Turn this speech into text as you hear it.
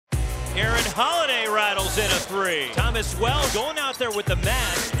Aaron Holiday rattles in a three. Thomas Wells going out there with the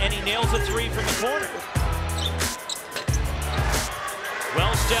mask, and he nails a three from the corner.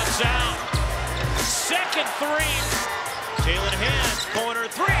 Wells steps out. Second three. Jalen Haas, corner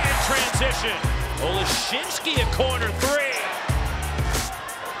three in transition. Olashinsky, a corner three.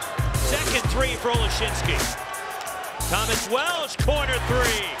 Second three for Olashinsky. Thomas Wells, corner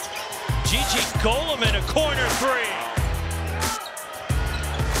three. Gigi Goleman, a corner three.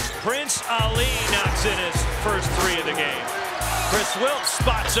 Prince Ali knocks in his first three of the game. Chris Wilkes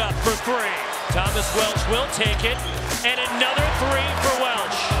spots up for three. Thomas Welsh will take it, and another three for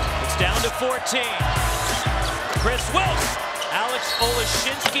Welsh. It's down to 14. Chris Wilkes, Alex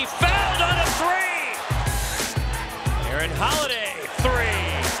Olashinsky fouled on a three. Aaron Holiday, three.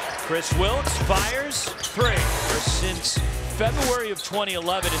 Chris Wilkes fires three. Since February of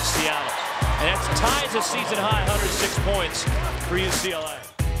 2011 in Seattle. And that ties a season high 106 points for UCLA.